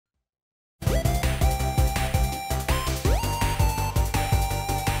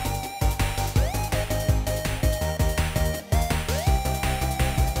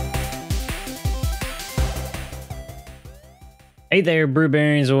Hey there,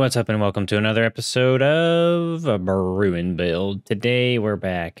 Brewberries. What's up, and welcome to another episode of a Brew and Build. Today we're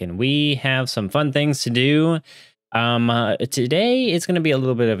back, and we have some fun things to do. Today it's going to be a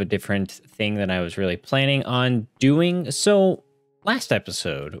little bit of a different thing than I was really planning on doing. So, last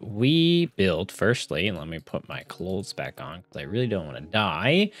episode we built. Firstly, let me put my clothes back on because I really don't want to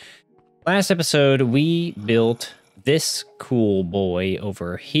die. Last episode we built this cool boy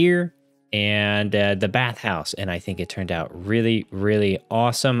over here and the bathhouse, and I think it turned out really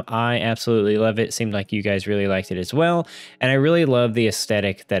awesome. I absolutely love it. Seemed like you guys really liked it as well, and I really love the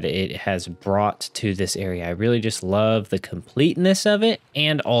aesthetic that it has brought to this area. I really just love the completeness of it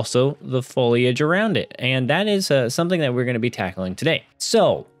and also the foliage around it, and that is something that we're going to be tackling today.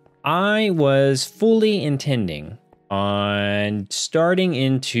 So I was fully intending on starting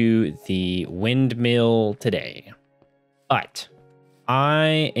into the windmill today, but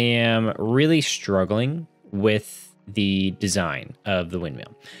I am really struggling with the design of the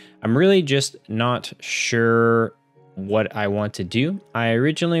windmill. I'm really just not sure what I want to do. I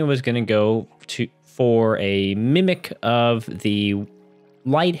originally was going to go for a mimic of the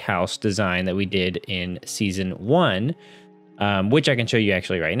lighthouse design that we did in season 1, which I can show you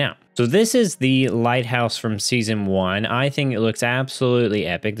actually right now. So this is the lighthouse from season 1. I think it looks absolutely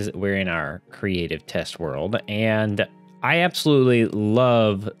epic. We're in our creative test world, and I absolutely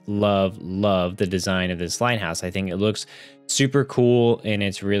love the design of this lighthouse. I think it looks super cool and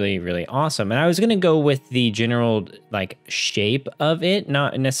it's really awesome. And I was going to go with the general like shape of it,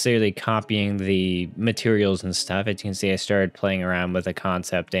 not necessarily copying the materials and stuff. As you can see, I started playing around with the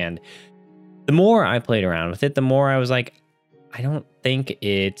concept, and the more I played around with it, the more I was like, I don't think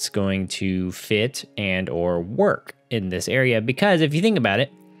it's going to fit and or work in this area. Because if you think about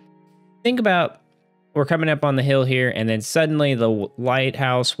it, we're coming up on the hill here, and then suddenly the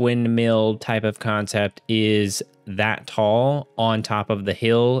lighthouse windmill type of concept is that tall on top of the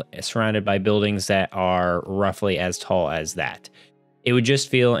hill, surrounded by buildings that are roughly as tall as that. It would just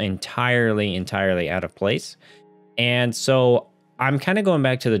feel entirely out of place. And so I'm kind of going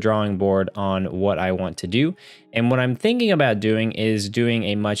back to the drawing board on what I want to do. And what I'm thinking about doing is doing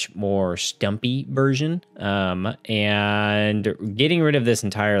a much more stumpy version, and getting rid of this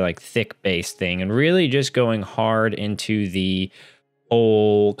entire like thick base thing and really just going hard into the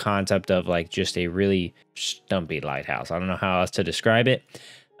whole concept of like just a really stumpy lighthouse. I don't know how else to describe it.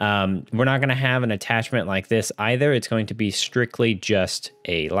 We're not going to have an attachment like this either. It's going to be strictly just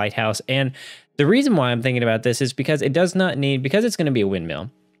a lighthouse. And the reason why I'm thinking about this is because it does not need, because it's going to be a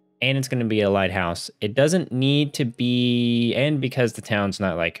windmill and it's going to be a lighthouse, it doesn't need to be, and because the town's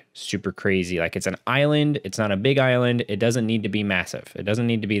not like super crazy, like it's an island, it's not a big island, it doesn't need to be massive. It doesn't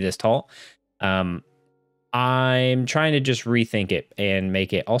need to be this tall. I'm trying to just rethink it and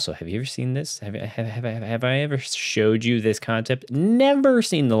make it. Also, have you ever seen this? Have I ever showed you this concept? Never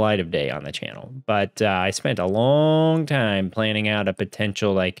seen the light of day on the channel, but I spent a long time planning out a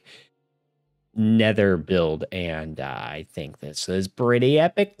potential like nether build, and I think this is pretty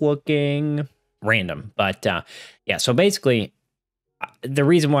epic looking. Random, but yeah, so basically the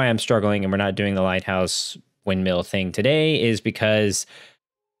reason why I'm struggling and we're not doing the lighthouse windmill thing today is because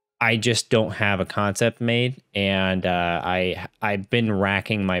I just don't have a concept made, and I've been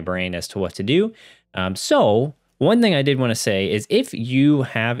racking my brain as to what to do. So one thing I did want to say is if you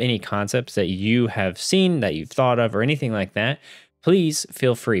have any concepts that you have seen, that you've thought of, or anything like that, please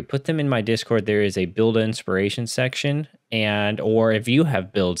feel free. Put them in my Discord. There is a build inspiration section, and or if you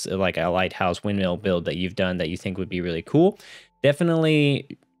have builds like a lighthouse windmill build that you've done that you think would be really cool,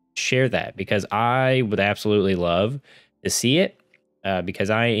 definitely share that, because I would absolutely love to see it. Because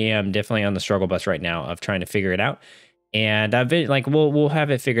I am definitely on the struggle bus right now of trying to figure it out. And I've been like, we'll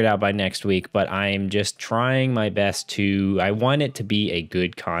have it figured out by next week, but I'm just trying my best to, I want it to be a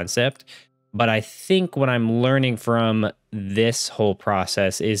good concept. But I think what I'm learning from this whole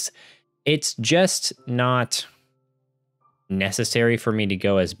process is it's just not necessary for me to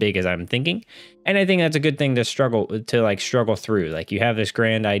go as big as I'm thinking. And I think that's a good thing to struggle through. Like you have this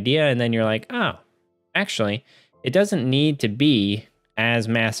grand idea and then you're like, oh, actually, it doesn't need to be as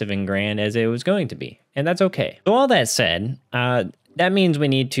massive and grand as it was going to be. And that's okay. So all that said, that means we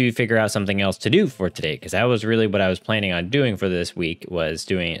need to figure out something else to do for today, because that was really what I was planning on doing for this week, was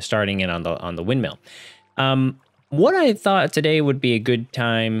starting in on the windmill. What I thought today would be a good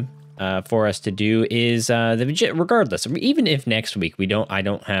time for us to do is regardless, even if next week I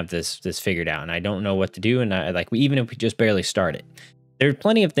don't have this figured out and I don't know what to do, and even if we just barely start it, there's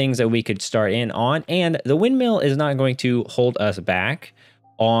plenty of things that we could start in on, and the windmill is not going to hold us back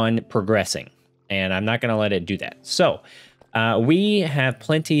on progressing, and I'm not going to let it do that. So we have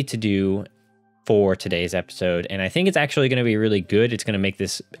plenty to do for today's episode. And I think it's actually going to be really good. It's going to make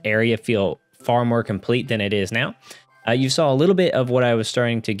this area feel far more complete than it is now. You saw a little bit of what I was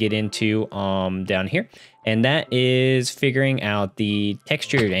starting to get into down here, and that is figuring out the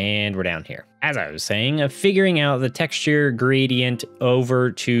texture, and we're down here. As I was saying, figuring out the texture gradient over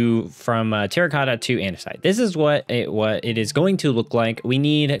to from terracotta to andesite. This is what it is going to look like. We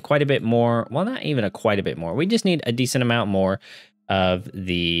need quite a bit more. Well, not even quite a bit more. We just need a decent amount more of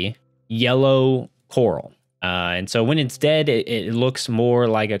the yellow coral. And so when it's dead, it looks more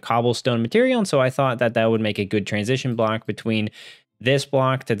like a cobblestone material. And so I thought that that would make a good transition block between this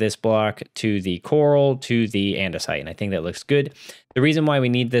block to this block to the coral to the andesite. And I think that looks good. The reason why we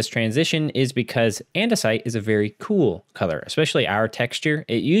need this transition is because andesite is a very cool color, especially our texture.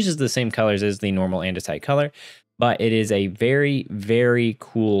 It uses the same colors as the normal andesite color, but it is a very, very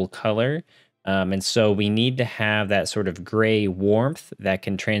cool color. And so we need to have that sort of gray warmth that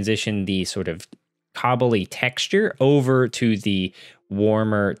can transition the sort of cobbly texture over to the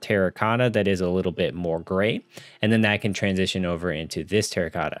warmer terracotta that is a little bit more gray, and then that can transition over into this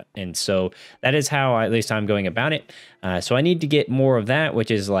terracotta. And so that is how at least I'm going about it. So I need to get more of that,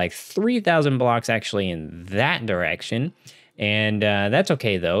 which is like 3,000 blocks actually in that direction. And that's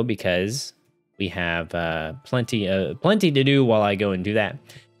okay though, because we have plenty to do while I go and do that.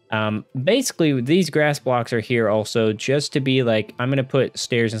 Basically, these grass blocks are here also just to be like, I'm going to put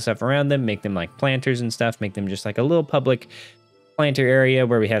stairs and stuff around them, make them like planters and stuff, make them just like a little public planter area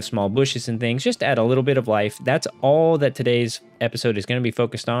where we have small bushes and things, just add a little bit of life. That's all that today's episode is going to be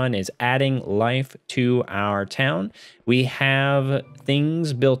focused on, is adding life to our town. We have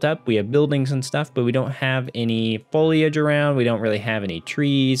things built up, we have buildings and stuff, but we don't have any foliage around. We don't really have any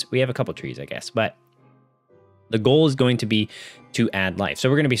trees. We have a couple trees, I guess, but the goal is going to be to add life. So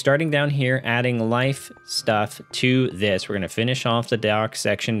we're going to be starting down here, adding life stuff to this. We're going to finish off the dock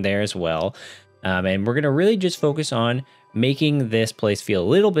section there as well. And we're going to really just focus on making this place feel a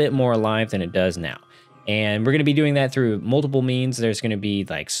little bit more alive than it does now. And we're going to be doing that through multiple means. There's going to be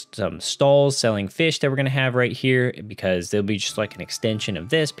like some stalls selling fish that we're going to have right here, because they'll be just like an extension of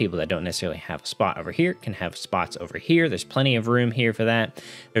this. People that don't necessarily have a spot over here can have spots over here. There's plenty of room here for that.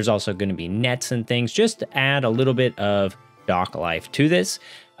 There's also going to be nets and things just to add a little bit of dock life to this.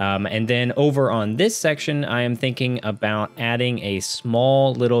 And then over on this section, I am thinking about adding a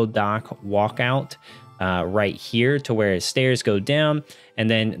small little dock walkout right here to where stairs go down. And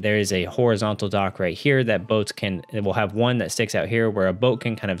then there's a horizontal dock right here that boats can, we'll have one that sticks out here where a boat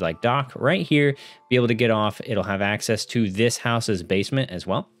can kind of like dock right here, be able to get off. It'll have access to this house's basement as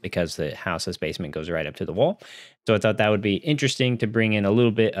well, because the house's basement goes right up to the wall. So I thought that would be interesting to bring in a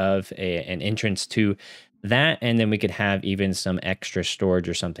little bit of an entrance to that. And then we could have even some extra storage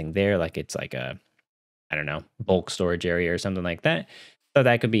or something there, like it's like a, I don't know, bulk storage area or something like that. So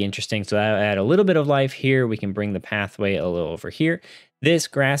that could be interesting. So I'll add a little bit of life here. We can bring the pathway a little over here. This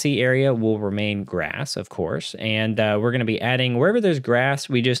grassy area will remain grass, of course. And we're going to be adding, wherever there's grass,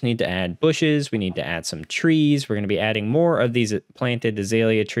 we just need to add bushes. We need to add some trees. We're going to be adding more of these planted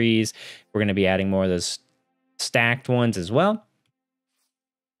azalea trees. We're going to be adding more of those stacked ones as well.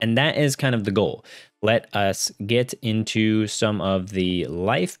 And that is kind of the goal. Let us get into some of the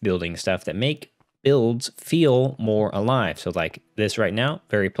life building stuff that make builds feel more alive. So like this right now,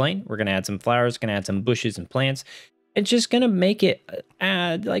 very plain. We're going to add some flowers, going to add some bushes and plants. It's just going to make it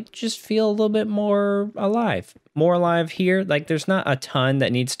like just feel a little bit more alive. More alive here. Like there's not a ton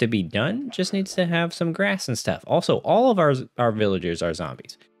that needs to be done. Just needs to have some grass and stuff. Also, all of our villagers are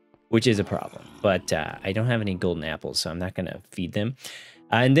zombies, which is a problem. But I don't have any golden apples, so I'm not going to feed them.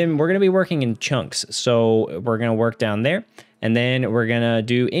 And then we're going to be working in chunks. So we're going to work down there. And then we're going to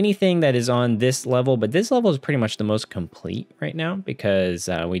do anything that is on this level. But this level is pretty much the most complete right now, because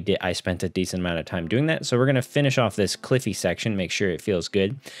I spent a decent amount of time doing that. So we're going to finish off this cliffy section, make sure it feels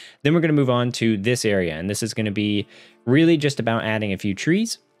good. Then we're going to move on to this area. And this is going to be really just about adding a few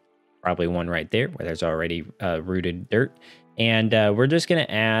trees. Probably one right there where there's already rooted dirt. And we're just going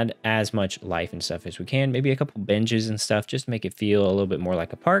to add as much life and stuff as we can. Maybe a couple benches and stuff, just to make it feel a little bit more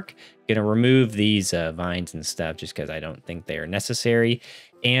like a park. Going to remove these vines and stuff just because I don't think they are necessary.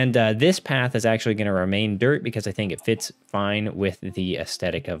 And this path is actually going to remain dirt because I think it fits fine with the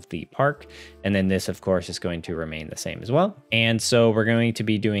aesthetic of the park. And then this, of course, is going to remain the same as well. And so we're going to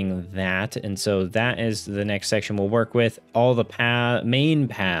be doing that. And so that is the next section we'll work with. All the main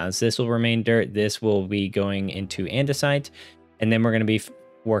paths, this will remain dirt. This will be going into andesite. And then we're going to be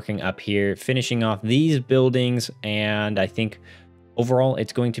working up here, finishing off these buildings. And I think overall,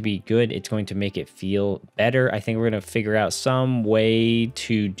 it's going to be good. It's going to make it feel better. I think we're going to figure out some way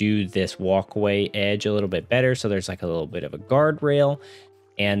to do this walkway edge a little bit better. So there's like a little bit of a guardrail.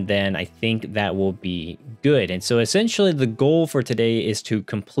 and then I think that will be good. And so essentially the goal for today is to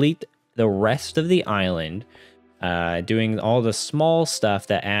complete the rest of the island, doing all the small stuff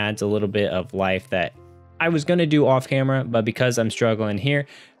that adds a little bit of life that I was going to do off camera, but because I'm struggling here,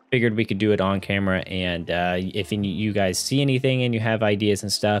 figured we could do it on camera. And if you guys see anything and you have ideas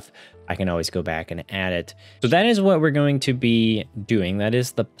and stuff, I can always go back and add it. So that is what we're going to be doing. That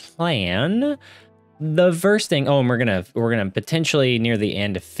is the plan. The first thing, oh, and we're gonna potentially near the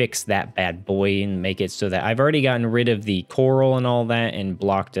end fix that bad boy and make it so that I've already gotten rid of the coral and all that and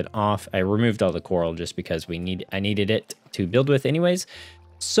blocked it off. I removed all the coral just because I needed it to build with anyways.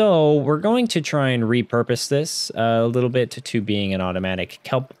 So we're going to try and repurpose this a little bit to being an automatic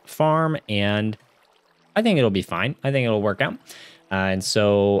kelp farm, and I think it'll be fine. I think it'll work out. And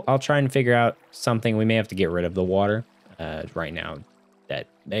so I'll try and figure out something. We may have to get rid of the water right now,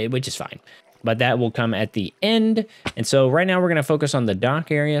 which is fine. But that will come at the end. And so right now we're going to focus on the dock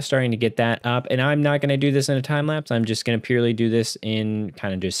area, starting to get that up. And I'm not going to do this in a time lapse. I'm just going to purely do this in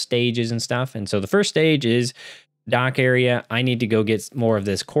kind of just stages and stuff. And so the first stage is dock area. I need to go get more of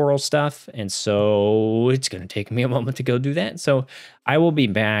this coral stuff. And so it's going to take me a moment to go do that. So I will be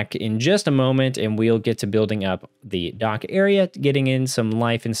back in just a moment and we'll get to building up the dock area, getting in some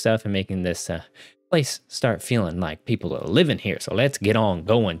life and stuff and making this place start feeling like people are living here. So let's get on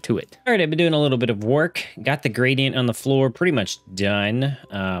going to it. All right, I've been doing a little bit of work. Got the gradient on the floor pretty much done,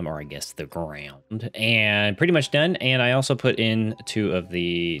 or I guess the ground, and pretty much done. And I also put in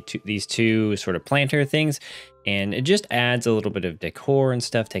these two sort of planter things, and it just adds a little bit of decor and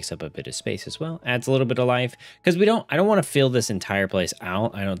stuff, takes up a bit of space as well, adds a little bit of life, because I don't want to fill this entire place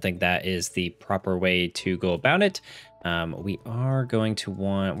out. I don't think that is the proper way to go about it. We are going to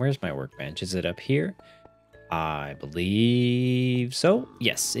want, where's my workbench? Is it up here? I believe so.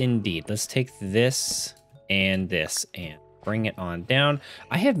 Yes, indeed. Let's take this and bring it on down.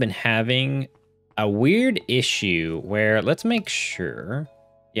 I have been having a weird issue where, let's make sure.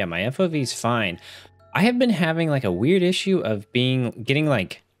 Yeah, my FOV is fine. I have been having like a weird issue of getting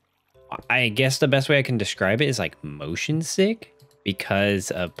like, I guess the best way I can describe it is like motion sick,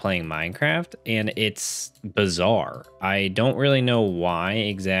 because of playing Minecraft, and it's bizarre. I don't really know why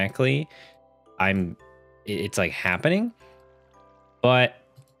exactly it's like happening, but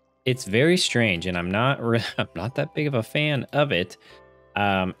it's very strange, and I'm not that big of a fan of it.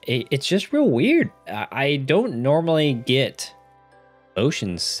 It's just real weird. I don't normally get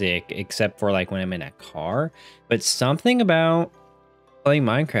motion sick except for like when I'm in a car, but something about playing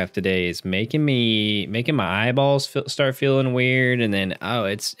Minecraft today is making my eyeballs start feeling weird, and then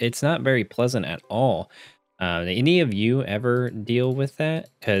it's not very pleasant at all. Any of you ever deal with that?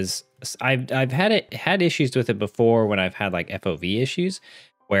 Because I've had issues with it before when I've had like FOV issues,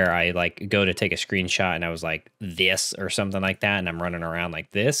 where I like go to take a screenshot and I was like this or something like that, and I'm running around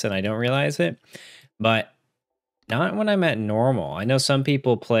like this and I don't realize it, but not when I'm at normal. I know some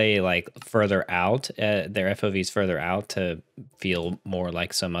people play like further out, their FOVs further out to feel more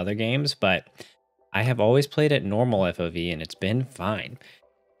like some other games, but I have always played at normal FOV and it's been fine.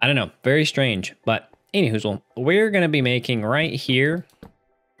 I don't know, very strange, but anywho, we're going to be making right here,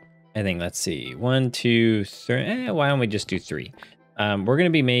 I think, let's see, 1, 2, 3, why don't we just do 3? We're going to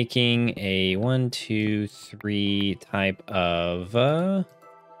be making a 1, 2, 3 type of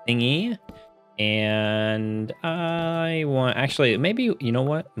thingy. And I want, actually, maybe, you know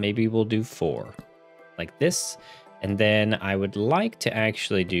what? Maybe we'll do 4 like this. And then I would like to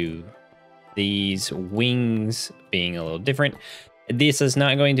actually do these wings being a little different. This is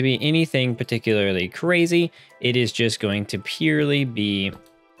not going to be anything particularly crazy. It is just going to purely be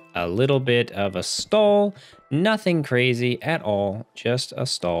a little bit of a stall. Nothing crazy at all. Just a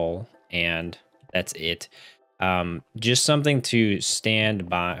stall. And that's it. Just something to stand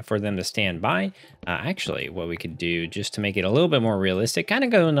by, for them to stand by. Actually, what we could do just to make it a little bit more realistic, kind of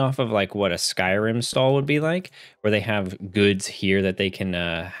going off of like what a Skyrim stall would be like, where they have goods here that they can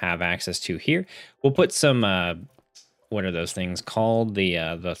have access to here. We'll put some, what are those things called?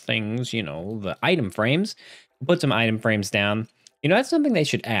 The things, you know, the item frames. We'll put some item frames down. You know, that's something they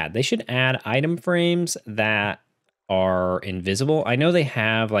should add. They should add item frames that are invisible. I know they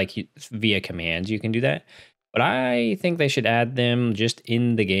have like via commands you can do that, but I think they should add them just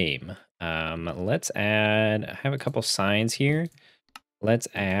in the game. Let's add, I have a couple signs here. Let's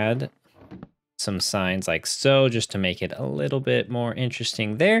add some signs like so, just to make it a little bit more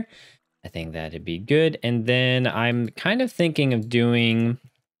interesting there. I think that'd be good. And then I'm kind of thinking of doing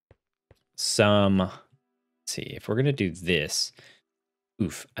some, let's see, if we're gonna do this,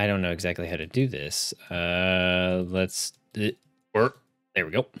 I don't know exactly how to do this. Let's work. There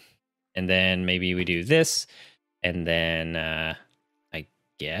we go. And then maybe we do this, and then I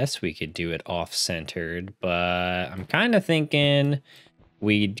guess we could do it off-centered, but I'm kind of thinking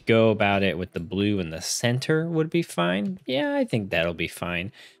we'd go about it with the blue in the center would be fine. Yeah, I think that'll be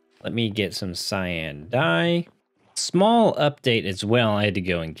fine. Let me get some cyan dye. Small update as well. I had to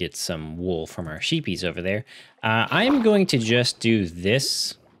go and get some wool from our sheepies over there. I am going to just do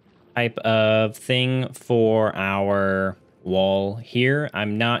this type of thing for our wall here.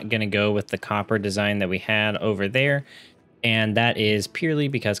 I'm not going to go with the copper design that we had over there. And that is purely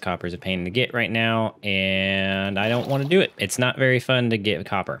because copper is a pain to get right now, and I don't want to do it. It's not very fun to get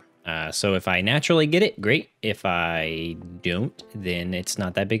copper. So if I naturally get it, great. If I don't, then it's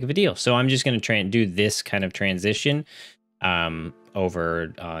not that big of a deal. So I'm just going to try and do this kind of transition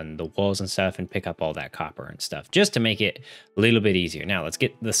over on the walls and stuff and pick up all that copper and stuff just to make it a little bit easier. Now let's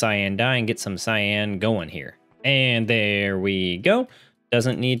get the cyan dye and get some cyan going here. And there we go.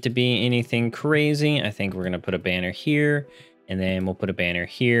 Doesn't need to be anything crazy. I think we're going to put a banner here, and then we'll put a banner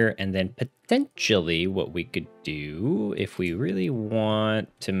here, and then potentially what we could do if we really want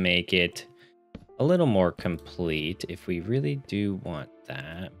to make it a little more complete, if we really do want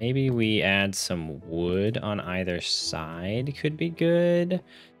that, maybe we add some wood on either side could be good.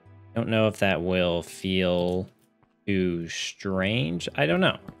 Don't know if that will feel too strange. I don't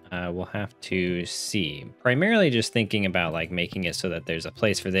know. We'll have to see. Primarily just thinking about like making it so that there's a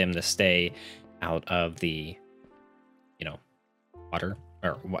place for them to stay out of the, you know, water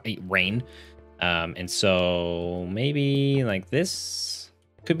or rain. And so maybe like this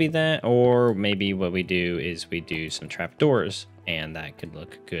could be that, or maybe what we do is we do some trapdoors, and that could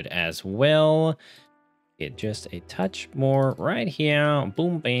look good as well. Get just a touch more right here.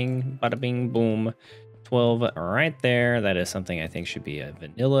 Boom, bing, bada bing, boom. 12 right there. That is something I think should be a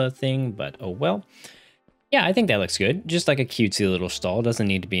vanilla thing, but oh well. Yeah, I think that looks good. Just like a cutesy little stall. Doesn't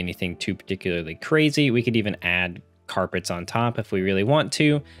need to be anything too particularly crazy. We could even add carpets on top if we really want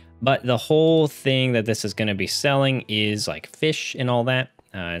to. But the whole thing that this is going to be selling is like fish and all that.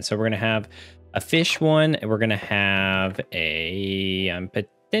 And so we're going to have a fish one. We're going to have I'm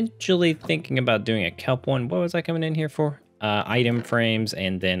potentially thinking about doing a kelp one. What was I coming in here for? Item frames,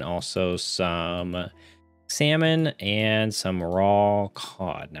 and then also some salmon and some raw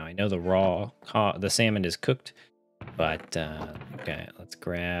cod. Now I know the salmon is cooked, but okay, let's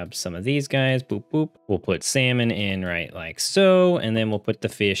grab some of these guys. Boop boop. We'll put salmon in right like so, and then we'll put the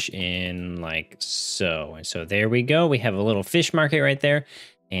fish in like so. And so there we go. We have a little fish market right there,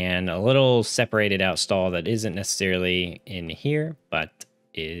 and a little separated out stall that isn't necessarily in here, but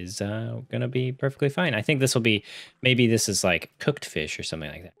is gonna be perfectly fine. I think this will be, maybe this is like cooked fish or something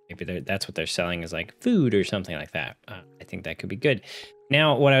like that. Maybe that's what they're selling is like food or something like that. I think that could be good.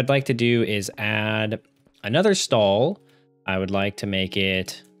 Now what I'd like to do is add another stall. I would like to make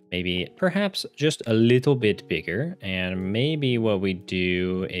it maybe perhaps just a little bit bigger, and maybe what we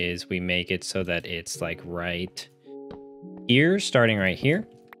do is we make it so that it's like right here, starting right here.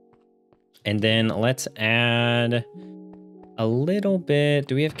 And then let's add a little bit.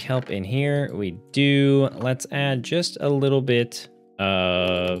 Do we have kelp in here? We do. Let's add just a little bit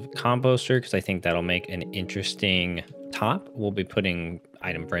of composter, because I think that'll make an interesting top. We'll be putting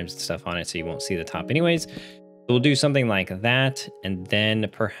item frames and stuff on it, so you won't see the top anyways. We'll do something like that, and then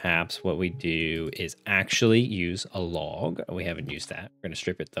perhaps what we do is actually use a log. We haven't used that. We're going to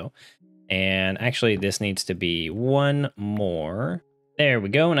strip it though. And actually this needs to be one more. There we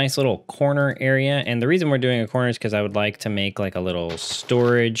go, a nice little corner area. And the reason we're doing a corner is because I would like to make like a little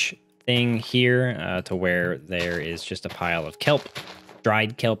storage thing here to where there is just a pile of kelp,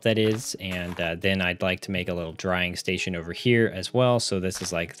 dried kelp that is. And then I'd like to make a little drying station over here as well. So this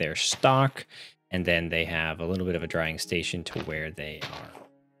is like their stock. And then they have a little bit of a drying station to where they are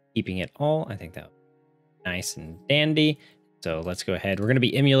keeping it all. I think that's nice and dandy. So let's go ahead. We're going to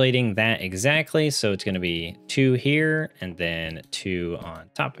be emulating that exactly. So it's going to be 2 here, and then 2 on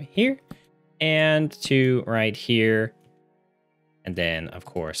top here, and 2 right here. And then, of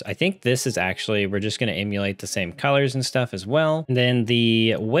course, I think this is actually, we're just going to emulate the same colors and stuff as well. And then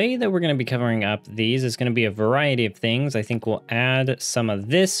the way that we're going to be covering up these is going to be a variety of things. I think we'll add some of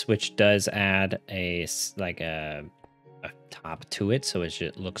this, which does add a top to it, so it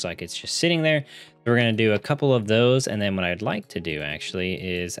just looks like it's just sitting there. We're going to do a couple of those, and then what I'd like to do actually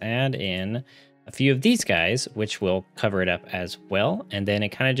is add in a few of these guys, which will cover it up as well, and then it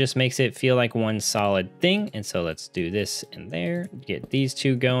kind of just makes it feel like one solid thing. And so let's do this in there, get these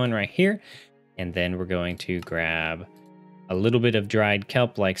 2 going right here, and then we're going to grab a little bit of dried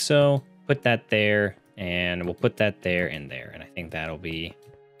kelp like so, put that there, and we'll put that there and there, and I think that'll be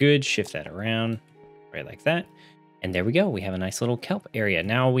good. Shift that around right like that. And there we go. We have a nice little kelp area.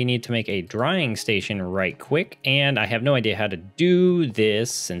 Now we need to make a drying station right quick. And I have no idea how to do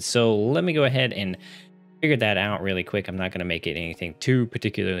this. And so let me go ahead and figure that out really quick. I'm not going to make it anything too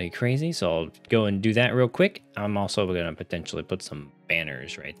particularly crazy. So I'll go and do that real quick. I'm also going to potentially put some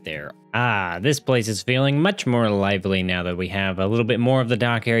banners right there. Ah, this place is feeling much more lively now that we have a little bit more of the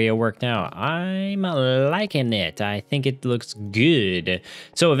dock area worked out. I'm liking it. I think it looks good.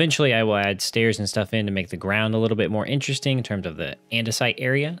 So eventually I will add stairs and stuff in to make the ground a little bit more interesting in terms of the andesite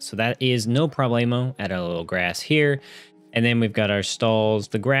area. So that is no problemo. Add a little grass here. And then we've got our stalls,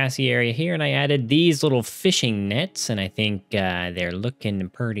 the grassy area here, and I added these little fishing nets, and I think they're looking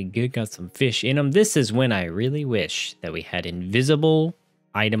pretty good. Got some fish in them. This is when I really wish that we had invisible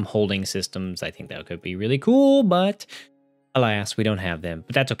item holding systems. I think that could be really cool, but alas, we don't have them,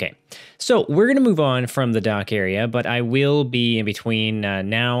 but that's okay. So we're going to move on from the dock area, but I will be in between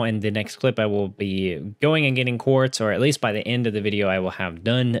now and the next clip. I will be going and getting quartz, or at least by the end of the video, I will have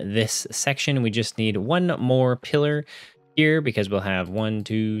done this section. We just need one more pillar here because we'll have 1,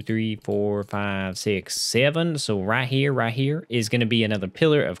 2, 3, 4, 5, 6, 7. So right here is going to be another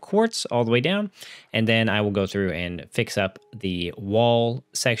pillar of quartz all the way down. And then I will go through and fix up the wall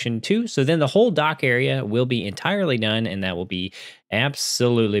section too. So then the whole dock area will be entirely done, and that will be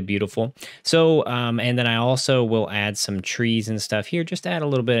absolutely beautiful. So, and then I also will add some trees and stuff here, just add a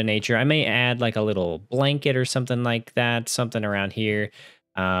little bit of nature. I may add like a little blanket or something like that, something around here.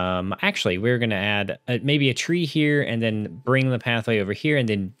 Actually, we're going to add maybe a tree here and then bring the pathway over here and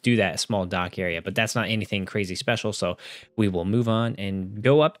then do that small dock area, but that's not anything crazy special. So we will move on and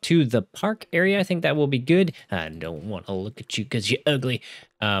go up to the park area. I think that will be good. I don't want to look at you because you're ugly.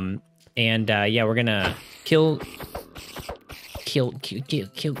 Yeah, we're going to kill.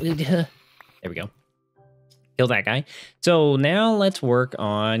 There we go. Kill that guy. So now let's work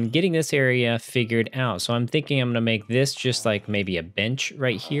on getting this area figured out. So I'm thinking I'm going to make this just like maybe a bench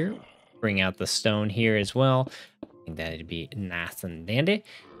right here. Bring out the stone here as well. I think that'd be nice and dandy.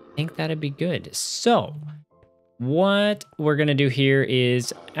 I think that'd be good. So what we're going to do here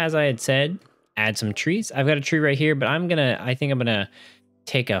is, as I had said, add some trees. I've got a tree right here, but I think I'm going to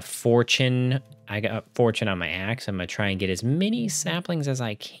take a fortune. I got fortune on my axe. I'm going to try and get as many saplings as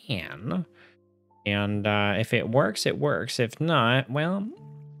I can. And if it works, it works. If not, well,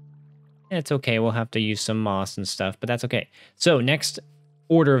 it's okay. We'll have to use some moss and stuff, but that's okay. So next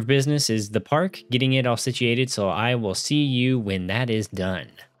order of business is the park, getting it all situated. So I will see you when that is done.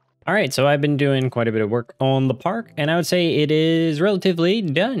 All right, so I've been doing quite a bit of work on the park, and I would say it is relatively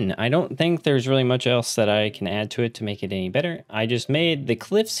done. I don't think there's really much else that I can add to it to make it any better. I just made the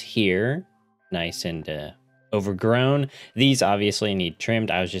cliffs here nice and overgrown. These obviously need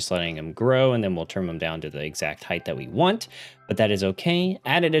trimmed. I was just letting them grow, and then we'll trim them down to the exact height that we want, but that is okay.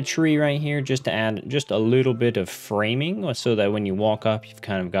 Added a tree right here just to add just a little bit of framing so that when you walk up, you've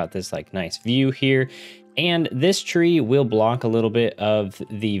kind of got this like nice view here. And this tree will block a little bit of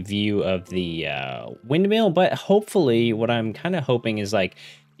the view of the windmill, but hopefully what I'm kind of hoping is like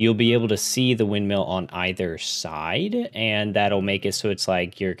you'll be able to see the windmill on either side, and that'll make it so it's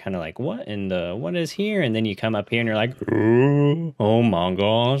like you're kind of like, what is here? And then you come up here and you're like, oh my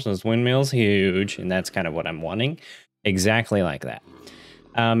gosh, this windmill's huge. And that's kind of what I'm wanting. Exactly like that.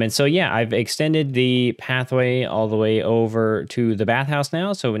 And so, yeah, I've extended the pathway all the way over to the bathhouse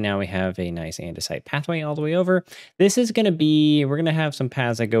now. So now we have a nice andesite pathway all the way over. This is going to be, we're going to have some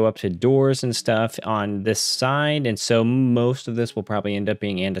paths that go up to doors and stuff on this side. And so most of this will probably end up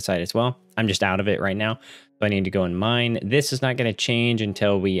being andesite as well. I'm just out of it right now, so I need to go and mine. This is not going to change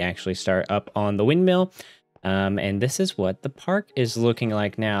until we actually start up on the windmill. And this is what the park is looking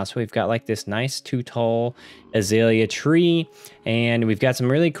like now. So we've got like this nice 2 tall azalea tree, and we've got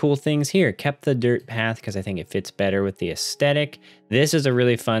some really cool things here. Kept the dirt path because I think it fits better with the aesthetic. This is a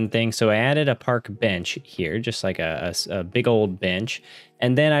really fun thing. So I added a park bench here, just like a big old bench.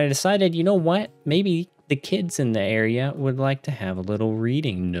 And then I decided, you know what, maybe the kids in the area would like to have a little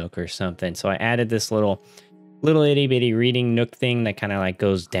reading nook or something. So I added this little itty bitty reading nook thing that kind of like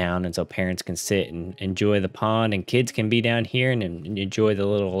goes down, and so parents can sit and enjoy the pond, and kids can be down here and enjoy the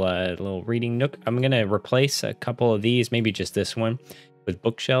little reading nook. I'm gonna replace a couple of these, maybe just this one, with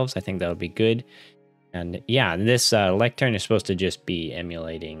bookshelves. I think that would be good. And yeah, this lectern is supposed to just be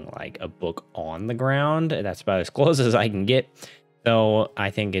emulating like a book on the ground. That's about as close as I can get. So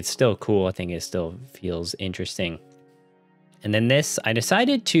I think it's still cool. I think it still feels interesting. And then this, I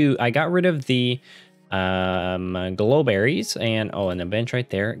got rid of the glowberries and the bench right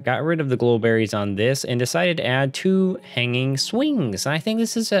there. Got rid of the glowberries on this and decided to add 2 hanging swings. I think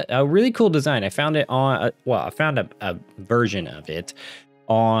this is a really cool design. I found it on I found a version of it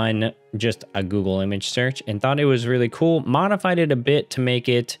on just a Google image search and thought it was really cool. Modified it a bit to make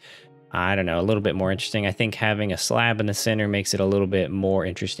it, I don't know, a little bit more interesting. I think having a slab in the center makes it a little bit more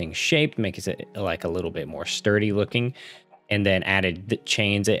interesting shaped, makes it like a little bit more sturdy looking. And then added the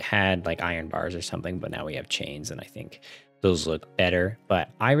chains. It had like iron bars or something, but now we have chains, and I think those look better. But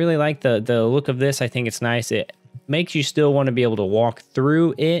I really like the look of this. I think it's nice. It makes you still want to be able to walk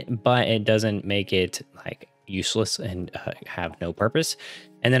through it, but it doesn't make it like useless and have no purpose.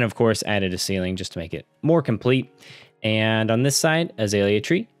 And then of course added a ceiling just to make it more complete. And on this side, azalea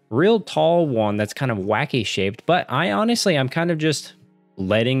tree, real tall one that's kind of wacky shaped. But I'm kind of just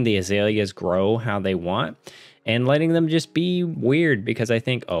letting the azaleas grow how they want and letting them just be weird, because I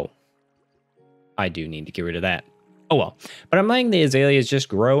think, oh, I do need to get rid of that. Oh well, but I'm letting the azaleas just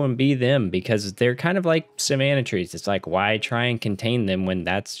grow and be them, because they're kind of like savanna trees. It's like, why try and contain them when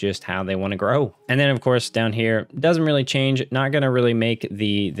that's just how they want to grow? And then of course down here, doesn't really change. Not going to really make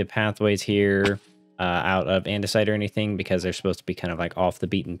the pathways here out of andesite or anything, because they're supposed to be kind of like off the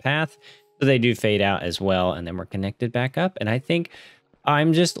beaten path. So they do fade out as well. And then we're connected back up. And I think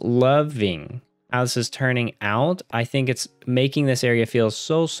I'm just loving how this is turning out. I think it's making this area feel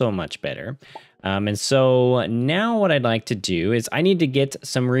so much better. And so now what I'd like to do is I need to get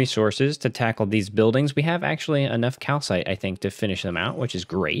some resources to tackle these buildings. We have actually enough calcite, I think, to finish them out, which is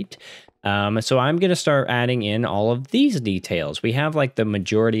great. So I'm going to start adding in all of these details. We have like the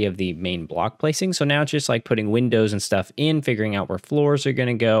majority of the main block placing. So now it's just like putting windows and stuff in, figuring out where floors are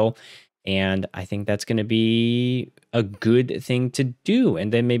going to go. And I think that's going to be a good thing to do.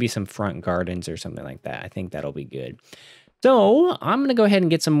 And then maybe some front gardens or something like that. I think that'll be good. So I'm going to go ahead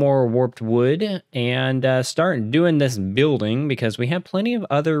and get some more warped wood and start doing this building, because we have plenty of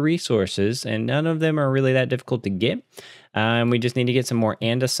other resources and none of them are really that difficult to get. We just need to get some more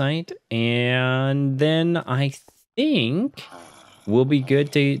andesite, and then I think we'll be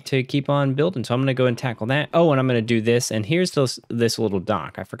good to keep on building. So I'm going to go and tackle that. Oh, and I'm going to do this. And here's this little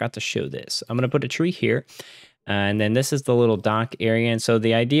dock. I forgot to show this. I'm going to put a tree here. And then this is the little dock area. And so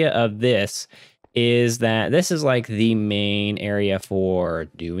the idea of this is that this is like the main area for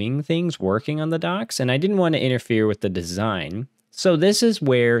doing things, working on the docks. And I didn't want to interfere with the design. So this is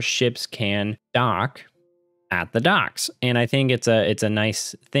where ships can dock at the docks. And I think it's a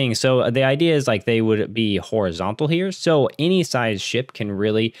nice thing. So the idea is like they would be horizontal here. So any size ship can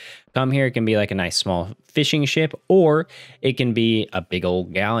really come here. It can be like a nice small fishing ship, or it can be a big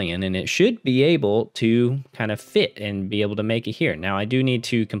old galleon, and it should be able to kind of fit and be able to make it here. Now I do need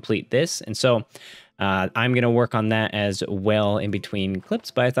to complete this. And so I'm going to work on that as well in between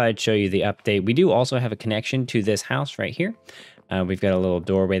clips, but I thought I'd show you the update. We do also have a connection to this house right here. We've got a little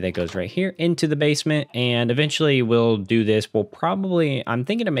doorway that goes right here into the basement, and eventually we'll do this. We'll probably, I'm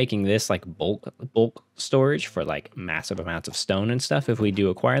thinking of making this like bulk storage for like massive amounts of stone and stuff if we do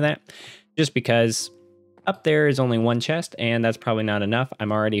acquire that, just because up there is only one chest and that's probably not enough.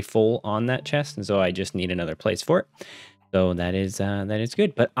 I'm already full on that chest, and so I just need another place for it. So that is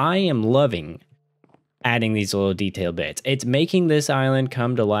good. But I am loving adding these little detail bits. It's making this island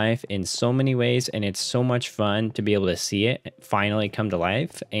come to life in so many ways, and it's so much fun to be able to see it finally come to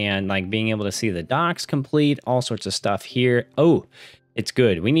life, and like being able to see the docks complete, all sorts of stuff here. Oh, it's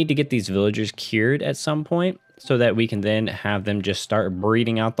good. We need to get these villagers cured at some point so that we can then have them just start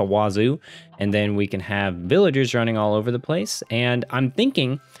breeding out the wazoo, and then we can have villagers running all over the place. And I'm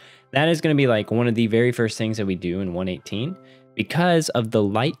thinking that is going to be like one of the very first things that we do in 118, because of the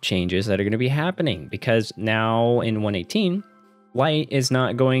light changes that are going to be happening. Because now in 118, light is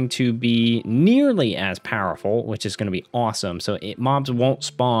not going to be nearly as powerful, which is going to be awesome. So mobs won't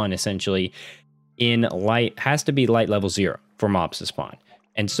spawn essentially in light. Has to be light level 0 for mobs to spawn.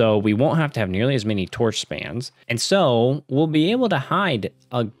 And so we won't have to have nearly as many torch spans. And so we'll be able to hide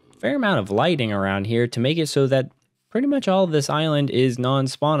a fair amount of lighting around here to make it so that pretty much all of this island is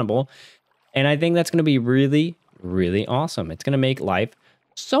non-spawnable. And I think that's going to be really awesome. It's going to make life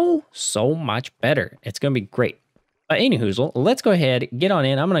so much better. It's going to be great. But anywho, let's go ahead, get on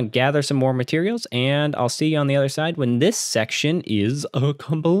in. I'm going to gather some more materials, and I'll see you on the other side when this section is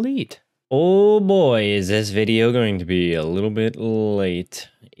complete. Oh boy, is this video going to be a little bit late.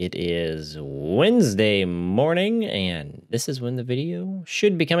 It is Wednesday morning, and this is when the video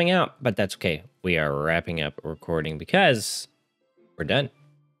should be coming out, but that's okay. We are wrapping up recording because we're done.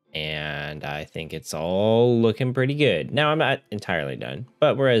 And I think it's all looking pretty good. Now, I'm not entirely done,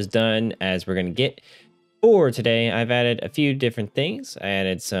 but we're as done as we're going to get for today. I've added a few different things. I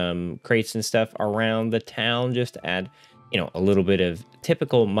added some crates and stuff around the town just to add, you know, a little bit of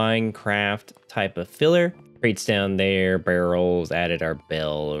typical Minecraft type of filler. Crates down there, barrels, added our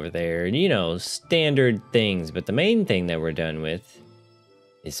bell over there, you know, standard things. But the main thing that we're done with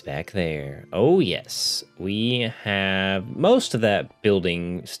is back there. Oh, yes. We have most of that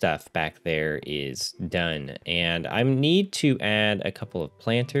building stuff back there is done. And I need to add a couple of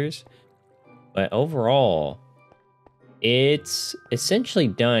planters. But overall, it's essentially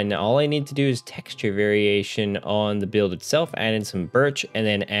done. All I need to do is texture variation on the build itself, add in some birch, and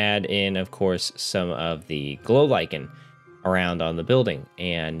then add in, of course, some of the glow lichen around on the building.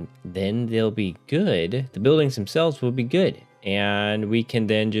 And then they'll be good. The buildings themselves will be good. And we can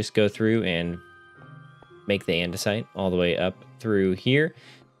then just go through and make the andesite all the way up through here.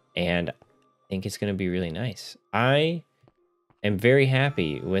 And I think it's going to be really nice. I am very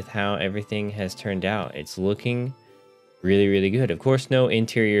happy with how everything has turned out. It's looking really, really good. Of course, no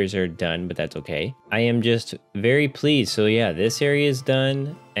interiors are done, but that's okay. I am just very pleased. So yeah, this area is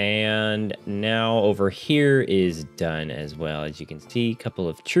done. And now over here is done as well. As you can see, a couple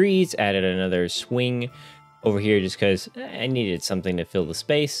of trees, added another swing over here just because I needed something to fill the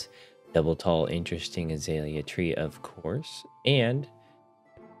space. Double tall, interesting azalea tree, of course. And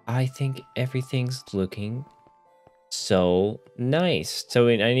I think everything's looking so nice. So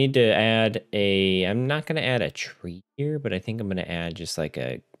I need to add I'm not going to add a tree here, but I think I'm going to add just like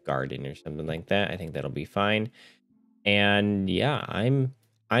a garden or something like that. I think that'll be fine. And yeah,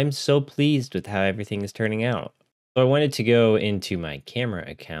 I'm so pleased with how everything is turning out. So I wanted to go into my camera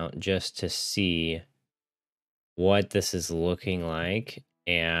account just to see what this is looking like,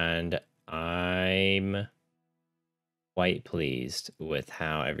 and I'm quite pleased with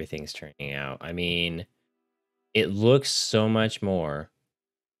how everything's turning out. I mean, it looks so much more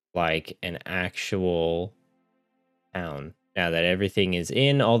like an actual town now that everything is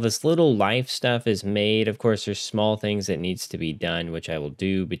in. All this little life stuff is made. Of course, there's small things that needs to be done, which I will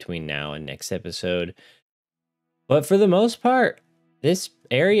do between now and next episode. But for the most part, this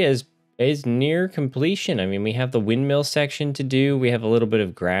area is near completion. I mean, we have the windmill section to do. We have a little bit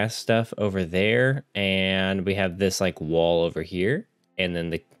of grass stuff over there, and we have this like wall over here, and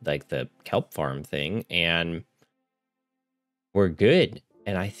then the kelp farm thing, and we're good.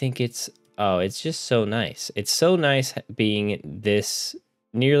 And I think it's just so nice. It's so nice being this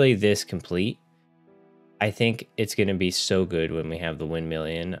nearly this complete. I think it's going to be so good when we have the windmill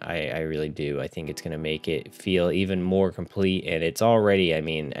in. I really do. I think it's going to make it feel even more complete. And it's already, I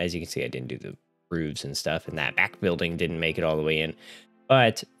mean, as you can see, I didn't do the roofs and stuff, and that back building didn't make it all the way in.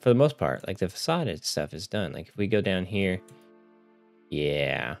 But for the most part, like the facade stuff is done. Like if we go down here,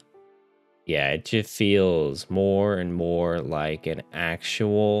 yeah, it just feels more and more like an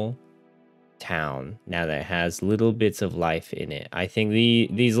actual town now that it has little bits of life in it. I think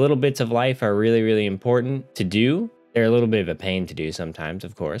these little bits of life are really, really important to do. They're a little bit of a pain to do sometimes,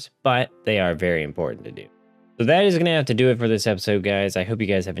 of course, but they are very important to do. So that is going to have to do it for this episode, guys. I hope you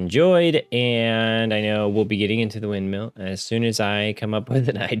guys have enjoyed, and I know we'll be getting into the windmill as soon as I come up with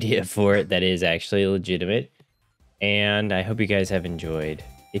an idea for it that is actually legitimate. And I hope you guys have enjoyed.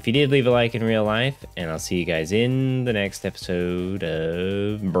 If you did, leave a like in real life, and I'll see you guys in the next episode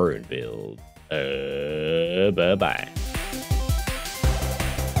of Brew and Build. Bye-bye.